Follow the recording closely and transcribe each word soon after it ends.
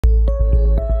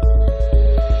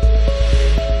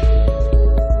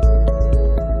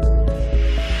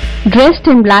Dressed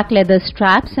in black leather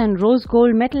straps and rose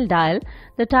gold metal dial,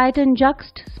 the Titan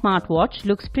Juxt Smartwatch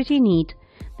looks pretty neat.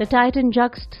 The Titan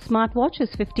Juxt Smartwatch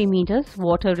is 50 meters,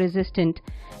 water resistant.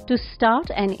 To start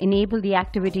and enable the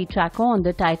activity tracker on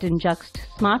the Titan Juxt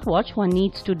Smartwatch, one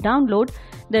needs to download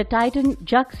the Titan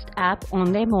Juxt app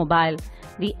on their mobile.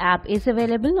 The app is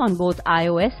available on both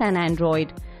iOS and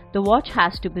Android. The watch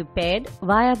has to be paired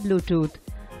via Bluetooth.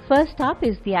 First up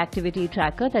is the activity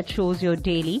tracker that shows your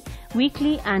daily,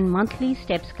 weekly and monthly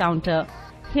steps counter.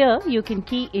 Here you can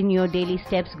key in your daily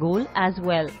steps goal as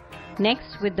well.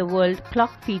 Next, with the world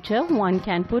clock feature, one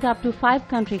can put up to 5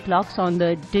 country clocks on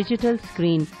the digital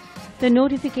screen. The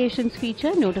notifications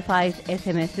feature notifies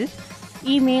SMSs,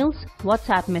 emails,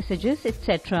 WhatsApp messages,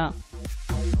 etc.